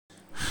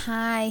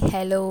Hi,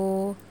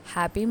 hello,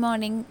 happy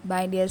morning,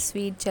 my dear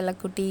sweet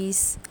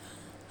Chalakutis.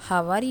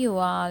 How are you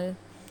all?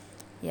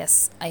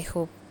 Yes, I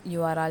hope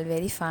you are all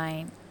very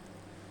fine.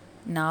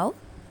 Now,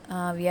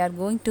 we are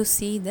going to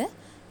see the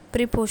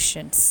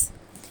prepositions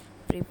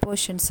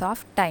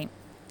of time.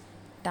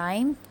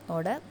 Time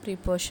ஓட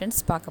prepositions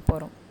பார்க்க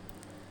போகிறோம்.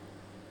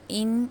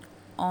 In,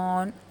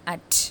 on,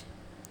 at.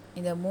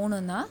 இந்த மூணு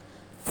தான்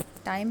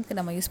டைம்க்கு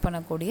நம்ம use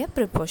பண்ணக்கூடிய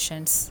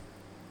prepositions.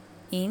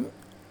 In,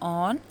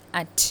 on,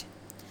 at.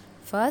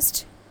 First,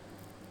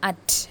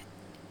 at.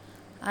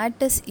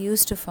 At is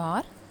used for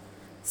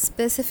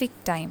specific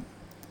time.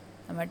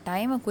 நம்ம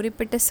டைமை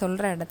குறிப்பிட்டு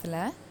சொல்கிற இடத்துல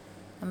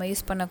நம்ம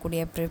யூஸ்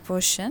பண்ணக்கூடிய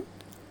preposition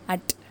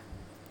at.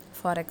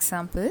 For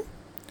example,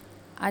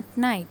 at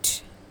night,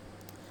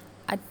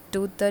 at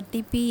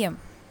 2:30 p.m.,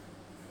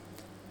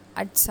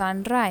 at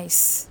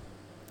sunrise,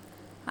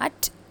 at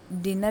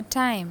dinner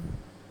time,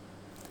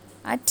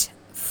 at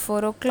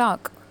 4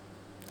 o'clock,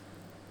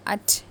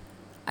 at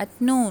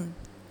noon.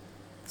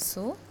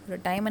 So ஒரு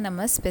டைமை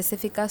நம்ம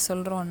ஸ்பெசிஃபிக்காக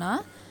சொல்கிறோன்னா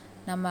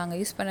நம்ம அங்கே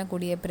யூஸ்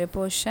பண்ணக்கூடிய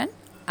preposition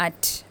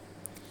at.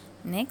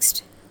 Next,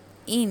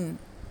 in.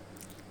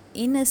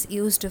 In is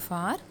used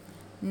for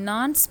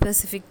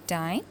non-specific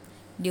time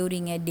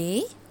during a day,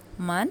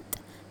 month,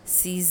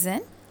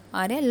 season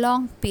or a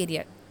long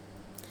period.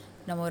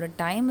 நம்ம ஒரு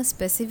டைமை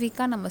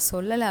ஸ்பெசிஃபிக்காக நம்ம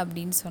சொல்லலை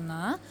அப்படின்னு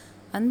சொன்னால்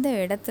அந்த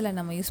இடத்துல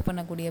நம்ம யூஸ்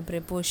பண்ணக்கூடிய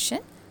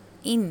preposition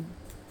in.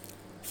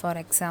 For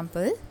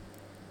example,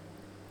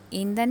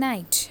 in the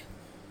night,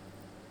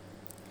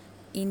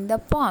 in the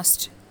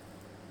past,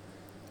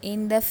 in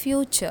the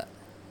future,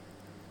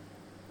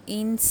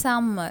 in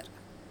summer,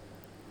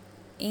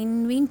 in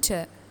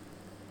winter,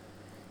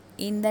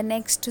 in the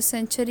next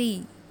century,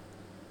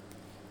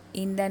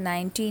 in the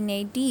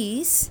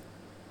 1980s.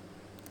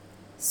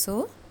 So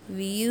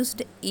we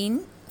used in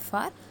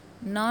for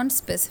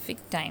non-specific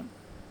time.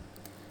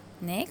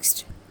 Next,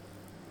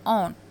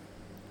 on.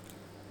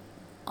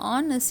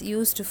 On is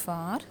used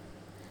for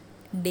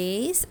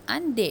days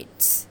and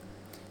dates.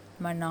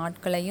 நம்ம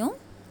நாட்களையும்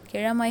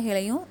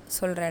கிழமைகளையும்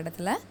சொல்கிற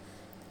இடத்துல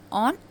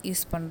on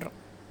use பண்ணுறோம்.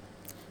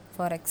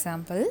 For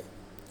example,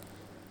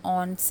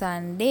 on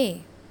Sunday,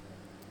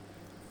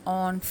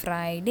 on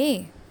Friday,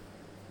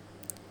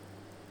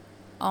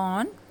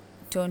 on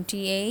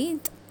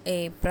 28th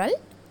April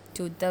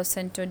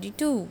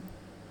 2022,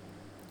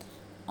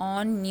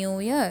 on New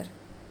Year,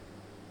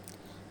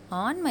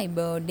 on my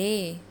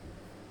birthday,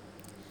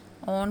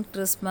 on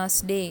Christmas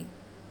Day.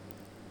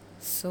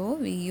 So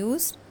we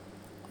use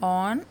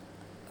on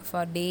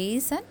for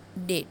days and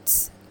dates.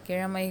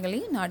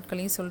 கிழமைகளையும்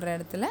நாட்களையும் சொல்கிற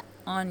இடத்துல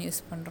on use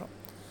பண்ணுறோம்.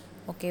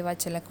 ஓகேவா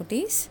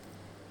செல்லக்குட்டீஸ்?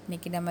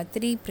 இன்றைக்கி நம்ம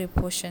 3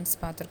 prepositions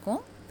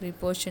பார்த்துருக்கோம்.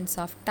 prepositions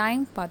of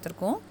time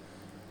பார்த்துருக்கோம்.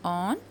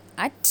 on,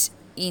 at,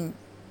 in.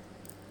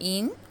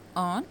 In,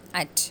 on,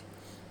 at.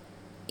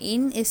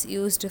 In is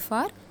used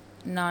for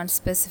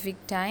non-specific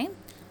time.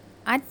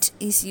 At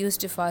is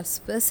used for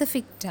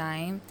specific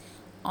time.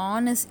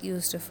 On is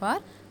used for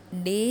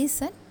days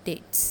and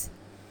dates.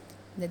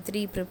 இந்த 3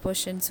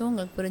 prepositions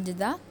உங்களுக்கு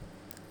புரிஞ்சுதா?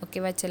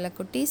 ஓகேவா செல்ல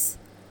குட்டீஸ்?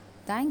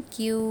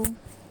 தேங்க்யூ.